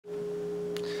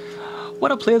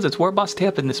What up players, it's WarbossTae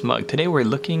up in this mug. Today we're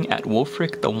looking at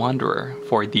Wulfrik the Wanderer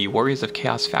for the Warriors of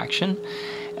Chaos faction.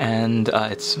 And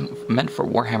it's meant for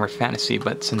Warhammer Fantasy,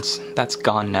 but since that's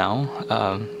gone now,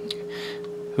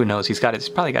 who knows, he's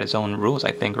probably got his own rules,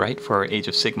 I think, right, for Age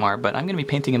of Sigmar, but I'm going to be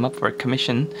painting him up for a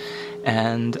commission,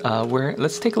 and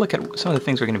let's take a look at some of the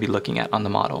things we're going to be looking at on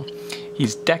the model.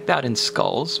 He's decked out in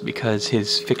skulls because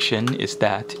his fiction is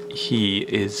that he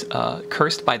is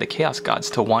cursed by the Chaos Gods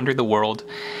to wander the world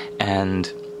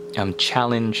and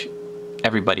challenge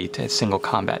everybody to single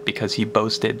combat because he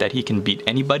boasted that he can beat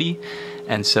anybody,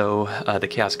 and so the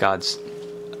Chaos Gods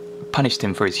punished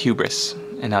him for his hubris,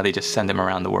 and now they just send him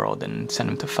around the world and send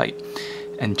him to fight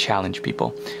and challenge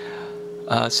people.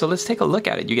 So let's take a look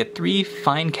at it. You get 3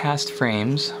 fine cast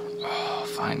frames,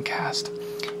 fine cast,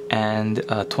 and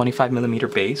a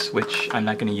 25mm base, which I'm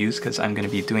not going to use because I'm going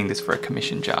to be doing this for a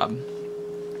commission job.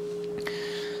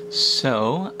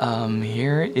 So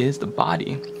here is the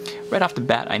body. Right off the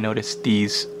bat, I noticed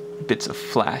these bits of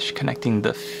flash connecting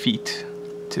the feet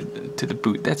to the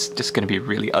boot. That's just going to be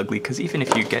really ugly, because even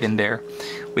if you get in there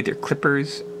with your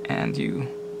clippers and you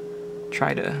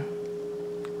try to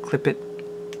clip it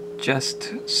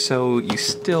just so you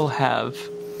still have,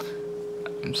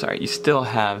 you still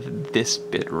have this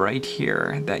bit right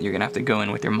here that you're going to have to go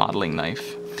in with your modeling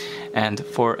knife. And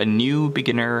for a new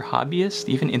beginner hobbyist,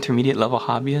 even intermediate level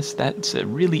hobbyist, that's a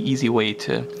really easy way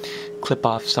to clip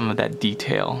off some of that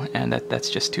detail, and that's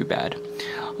just too bad.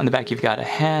 On the back you've got a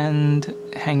hand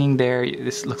hanging there.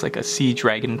 This looks like a sea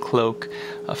dragon cloak,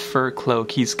 a fur cloak.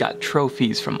 He's got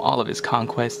trophies from all of his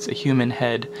conquests: a human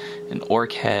head, an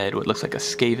orc head, what looks like a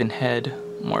Skaven head,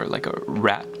 more like a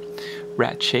rat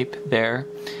shape there.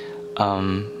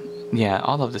 Yeah,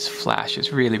 all of this flash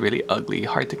is really, really ugly,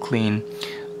 hard to clean,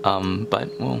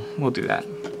 but we'll do that.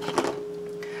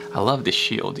 I love this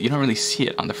shield. You don't really see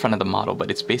it on the front of the model, but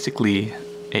it's basically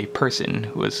a person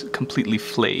who is completely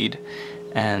flayed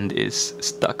and is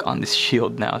stuck on this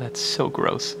shield now. That's so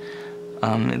gross.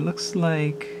 It looks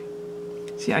like...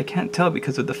 See, I can't tell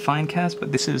because of the fine cast,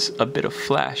 but this is a bit of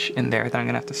flash in there that I'm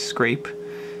going to have to scrape.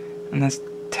 And that's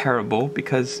terrible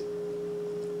because,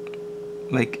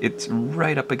 like, it's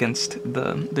right up against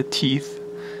the teeth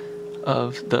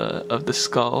of the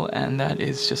skull, and that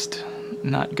is just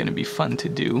not going to be fun to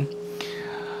do.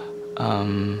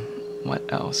 What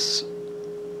else?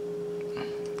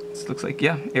 This looks like,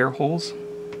 yeah, air holes,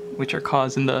 which are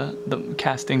caused in the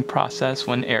casting process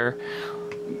when air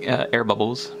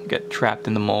bubbles get trapped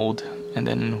in the mold, and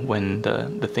then when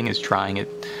the thing is drying, it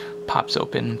pops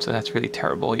open. So that's really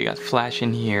terrible. You got flash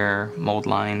in here, mold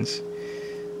lines,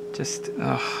 just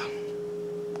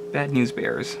bad news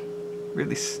bears.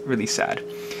 Really, really sad.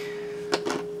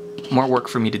 More work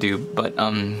for me to do, but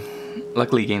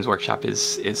luckily Games Workshop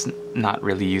is not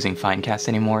really using fine cast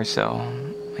anymore, so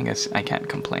I guess I can't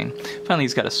complain. Finally,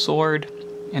 he's got a sword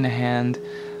in a hand,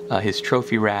 his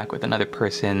trophy rack with another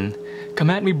person. Come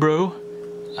at me, bro.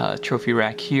 Trophy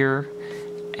rack here,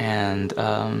 and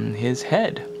his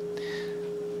head.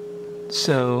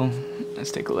 So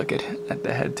let's take a look at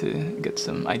the head to get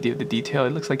some idea of the detail. It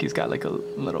looks like he's got like a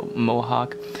little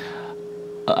mohawk.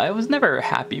 I was never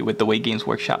happy with the way Games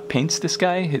Workshop paints this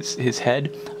guy, his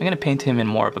head. I'm going to paint him in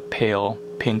more of a pale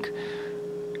pink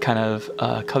kind of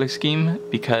color scheme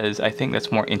because I think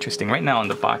that's more interesting. Right now on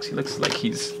the box, he looks like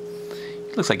he's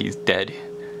dead.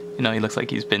 You know, he looks like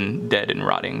he's been dead and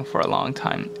rotting for a long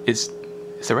time. Is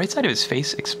the right side of his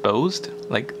face exposed,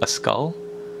 like a skull?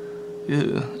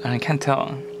 Ew, and I can't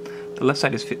tell. The left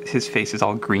side of his face is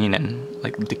all green and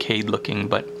like decayed looking,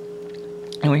 but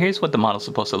anyway, here's what the model's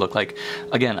supposed to look like.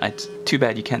 Again, it's too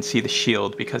bad you can't see the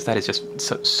shield because that is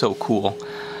just so cool.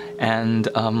 And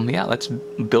yeah, let's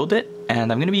build it.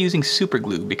 And I'm going to be using super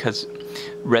glue because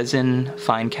resin,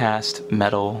 fine cast,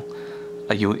 metal,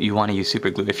 you want to use super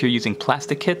glue. If you're using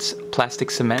plastic kits, plastic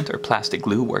cement or plastic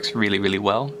glue works really, really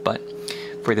well. But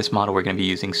for this model, we're going to be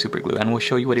using super glue. And we'll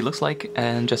show you what he looks like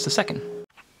in just a second.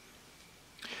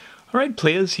 Alright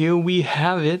players, here we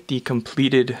have it, the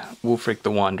completed Wulfrik the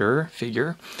Wanderer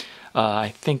figure.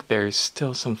 I think there's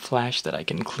still some flash that I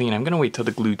can clean. I'm going to wait till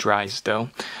the glue dries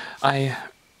though. I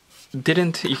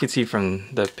didn't, you can see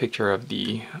from the picture of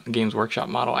the Games Workshop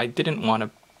model, I didn't want to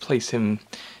place him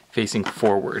facing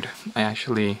forward. I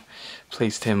actually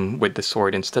placed him with the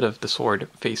sword, instead of the sword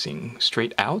facing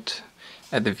straight out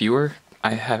at the viewer,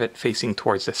 I have it facing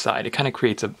towards the side. It kind of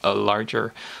creates a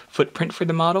larger footprint for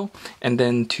the model, and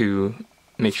then to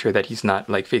make sure that he's not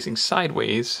like facing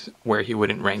sideways where he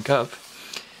wouldn't rank up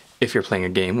if you're playing a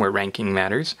game where ranking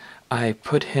matters, I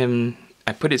put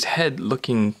his head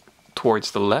looking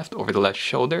towards the left, over the left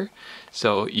shoulder,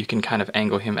 so you can kind of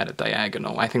angle him at a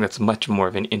diagonal. I think that's much more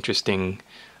of an interesting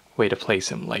way to place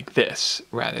him like this,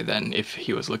 rather than if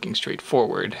he was looking straight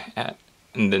forward at,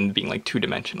 and then being like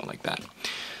two-dimensional like that.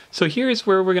 So here's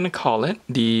where we're gonna call it.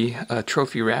 The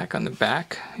trophy rack on the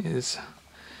back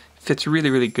fits really,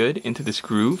 really good into this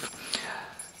groove.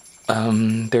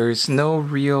 There's no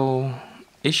real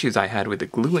issues I had with the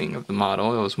gluing of the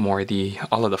model. It was more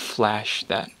all of the flash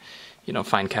that, you know,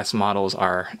 fine cast models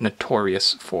are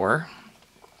notorious for.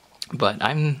 But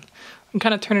I'm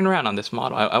kind of turning around on this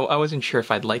model. I wasn't sure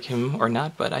if I'd like him or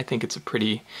not, but I think it's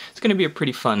going to be a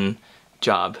pretty fun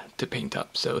job to paint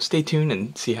up. So stay tuned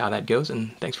and see how that goes,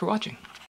 and thanks for watching.